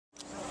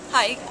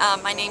Hi,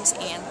 my name's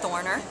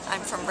Thorner. I'm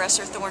from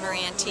Resser-Thorner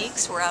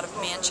Antiques. We're out of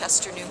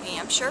Manchester, New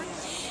Hampshire,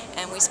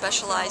 and we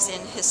specialize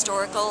in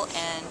historical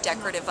and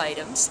decorative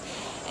items.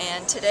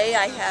 And today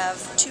I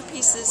have two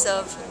pieces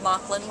of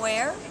Moclin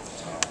ware.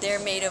 They're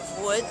made of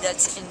wood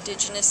that's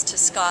indigenous to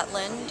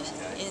Scotland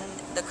in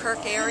the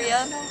Kirk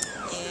area,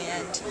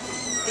 and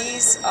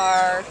these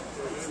are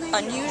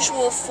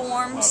unusual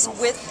forms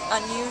with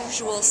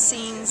unusual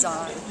scenes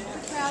on,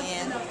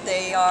 and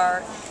they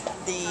are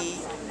the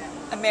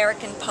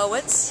American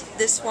poets.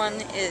 This one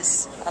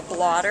is a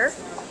blotter,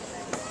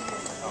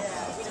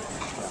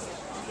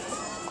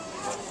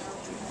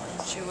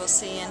 as you will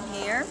see in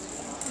here,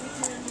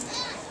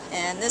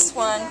 and this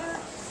one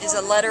is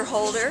a letter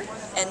holder,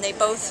 and they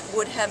both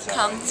would have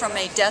come from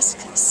a desk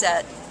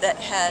set that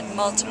had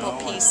multiple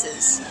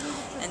pieces,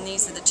 and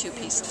these are the two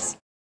pieces.